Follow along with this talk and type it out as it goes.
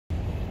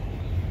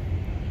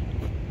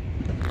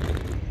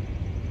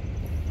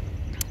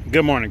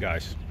Good morning,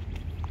 guys.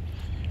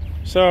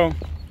 So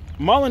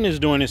Mullen is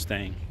doing his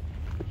thing.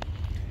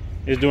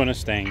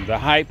 The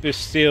hype is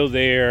still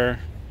there.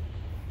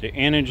 The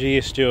energy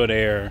is still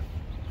there.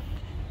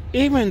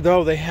 Even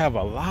though they have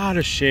a lot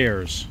of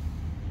shares,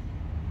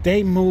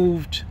 they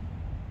moved.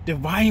 The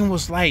volume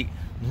was like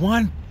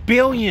 $1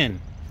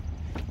 billion.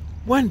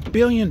 $1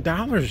 billion.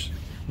 Not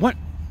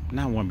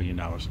 $1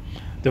 billion.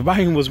 The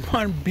volume was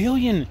 $1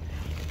 billion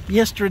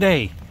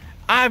yesterday.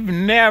 I've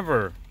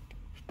never,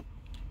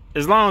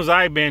 as long as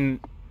I've been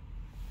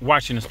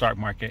watching the stock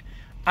market,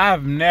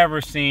 I've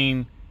never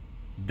seen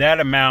that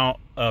amount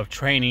of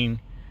trading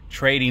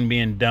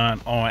being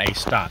done on a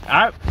stock.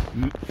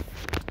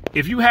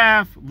 If you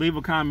have, leave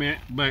a comment.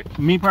 But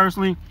me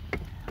personally,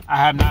 I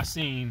have not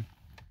seen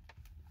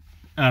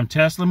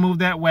Tesla move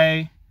that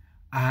way.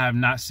 I have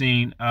not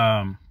seen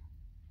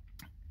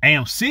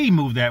AMC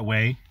move that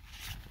way,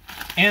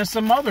 and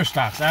some other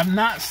stocks. I've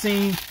not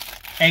seen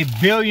a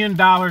 $1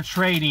 billion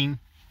trading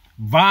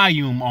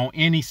volume on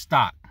any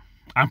stock.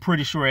 I'm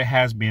pretty sure it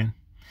has been.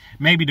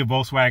 Maybe the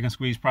Volkswagen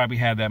squeeze probably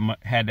had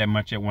that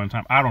much at one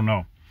time. I don't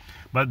know,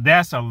 but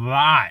that's a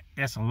lot.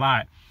 That's a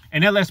lot,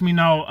 and that lets me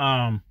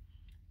know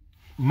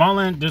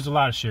Mullen. There's a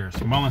lot of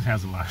shares. Mullen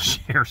has a lot of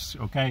shares.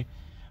 Okay,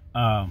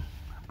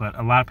 but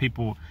a lot of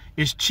people.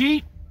 It's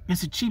cheap.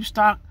 It's a cheap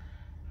stock.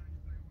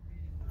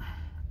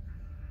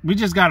 We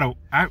just gotta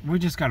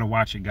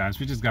watch it, guys.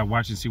 We just gotta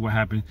watch and see what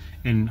happens,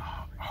 and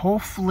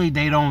hopefully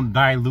they don't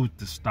dilute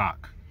the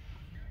stock.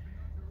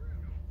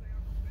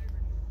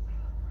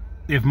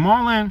 If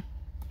Mullen,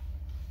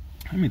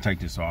 let me take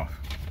this off.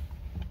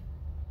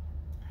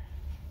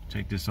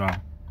 Take this off.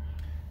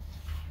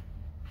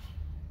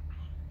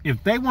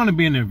 If they want to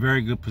be in a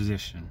very good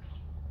position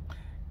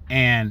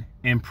and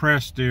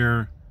impress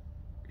their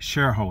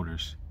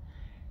shareholders,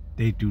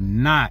 they do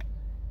not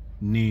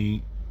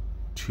need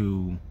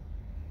to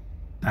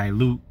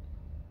dilute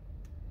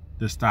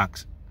the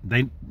stocks.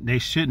 They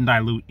shouldn't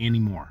dilute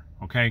anymore.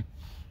 Okay,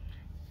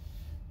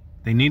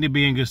 they need to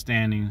be in good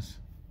standings.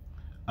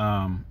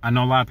 I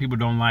know a lot of people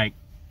don't like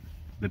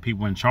the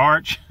people in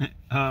charge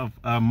of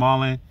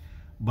Mullen,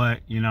 but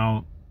you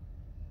know,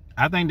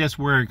 I think that's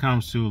where it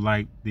comes to,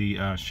 like,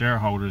 the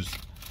shareholders.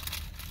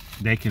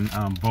 They can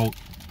vote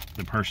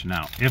the person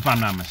out, if I'm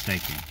not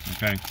mistaken.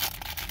 Okay,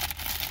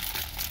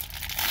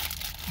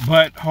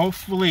 but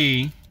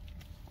hopefully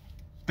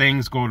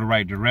things go the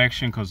right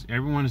direction, because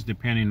everyone is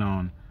depending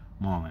on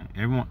Mullen.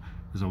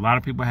 There's a lot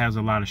of people has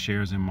a lot of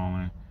shares in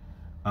Mullen.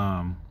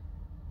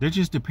 They're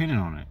just depending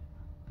on it.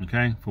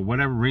 Okay, for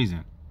whatever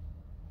reason.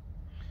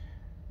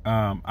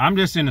 I'm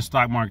just in the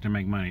stock market to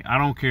make money. I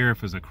don't care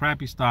if it's a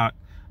crappy stock.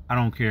 I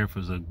don't care if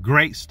it's a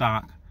great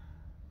stock.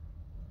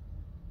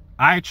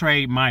 I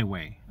trade my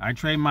way. I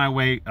trade my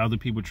way. Other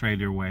people trade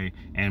their way.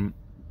 And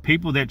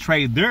people that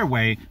trade their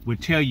way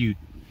would tell you,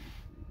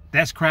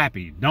 that's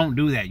crappy. Don't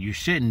do that. You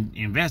shouldn't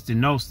invest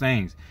in those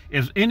things.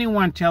 If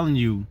anyone telling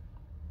you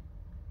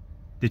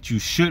that you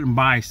shouldn't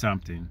buy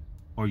something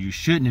or you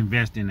shouldn't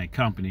invest in a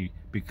company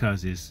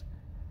because it's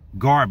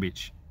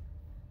garbage,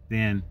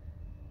 then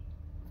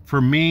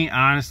for me,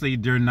 honestly,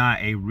 they're not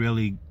a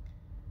really,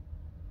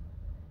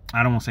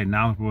 I don't want to say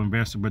knowledgeable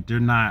investor, but they're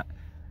not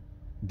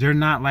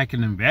like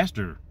an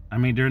investor. I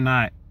mean, they're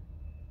not,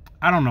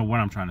 I don't know what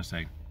I'm trying to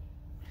say.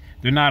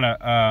 They're not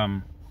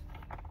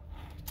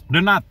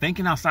they're not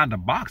thinking outside the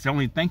box. They're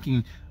only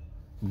thinking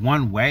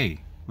one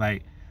way.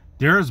 Like,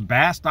 there's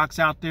bad stocks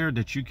out there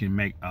that you can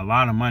make a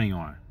lot of money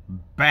on.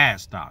 Bad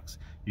stocks.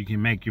 You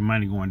can make your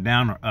money going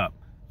down or up.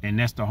 And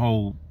that's the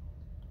whole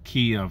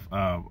key of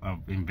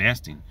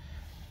investing.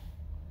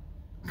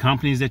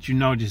 Companies that you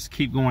know just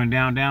keep going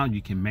down,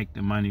 you can make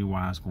the money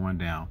while it's going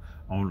down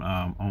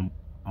on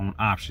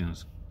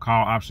options,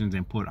 call options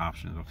and put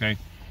options. Okay,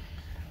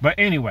 but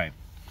anyway,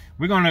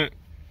 we're gonna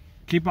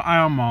keep an eye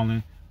on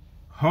Mullen.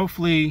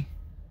 Hopefully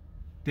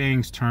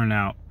things turn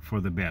out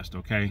for the best.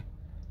 Okay,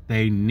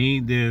 they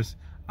need this.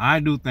 I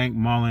do think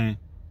Mullen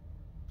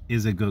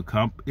is a good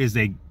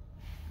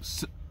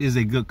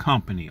good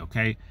company.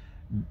 Okay,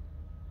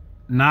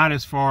 not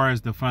as far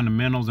as the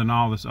fundamentals and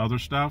all this other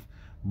stuff,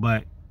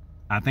 but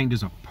I think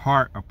there's a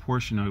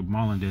portion of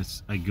Mullen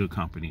that's a good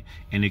company,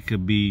 and it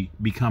could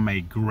become a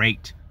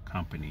great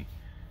company.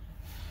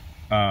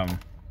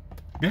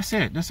 That's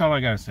it. That's all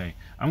I gotta say.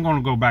 I'm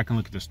gonna go back and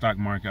look at the stock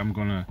market. I'm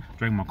gonna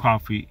drink my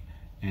coffee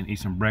and eat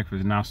some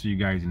breakfast, and I'll see you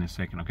guys in a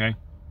second. Okay,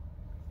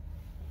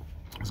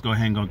 let's go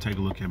ahead and go take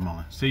a look at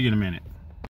Mullen. See you in a minute.